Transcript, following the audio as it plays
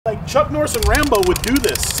Chuck Norris and Rambo would do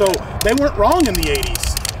this, so they weren't wrong in the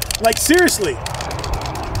 80s. Like, seriously.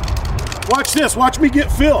 Watch this. Watch me get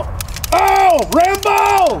Phil. Oh,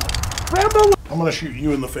 Rambo! Rambo! I'm gonna shoot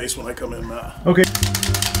you in the face when I come in, Matt. Okay.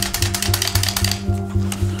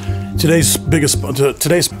 Today's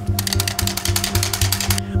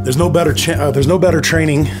there's no better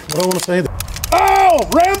training. What do I want to say? Oh,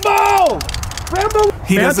 Rambo! Rambo!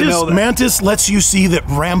 He doesn't know that. Mantis lets you see that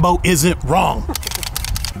Rambo isn't wrong.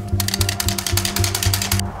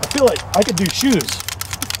 I feel like I could do shoes.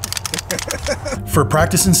 For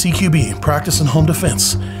practice in CQB, practice in home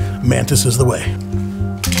defense, Mantis is the way.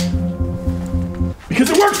 Because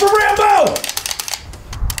it works for Rambo!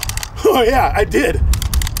 Oh yeah, I did.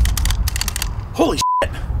 Holy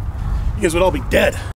shit. You guys would all be dead.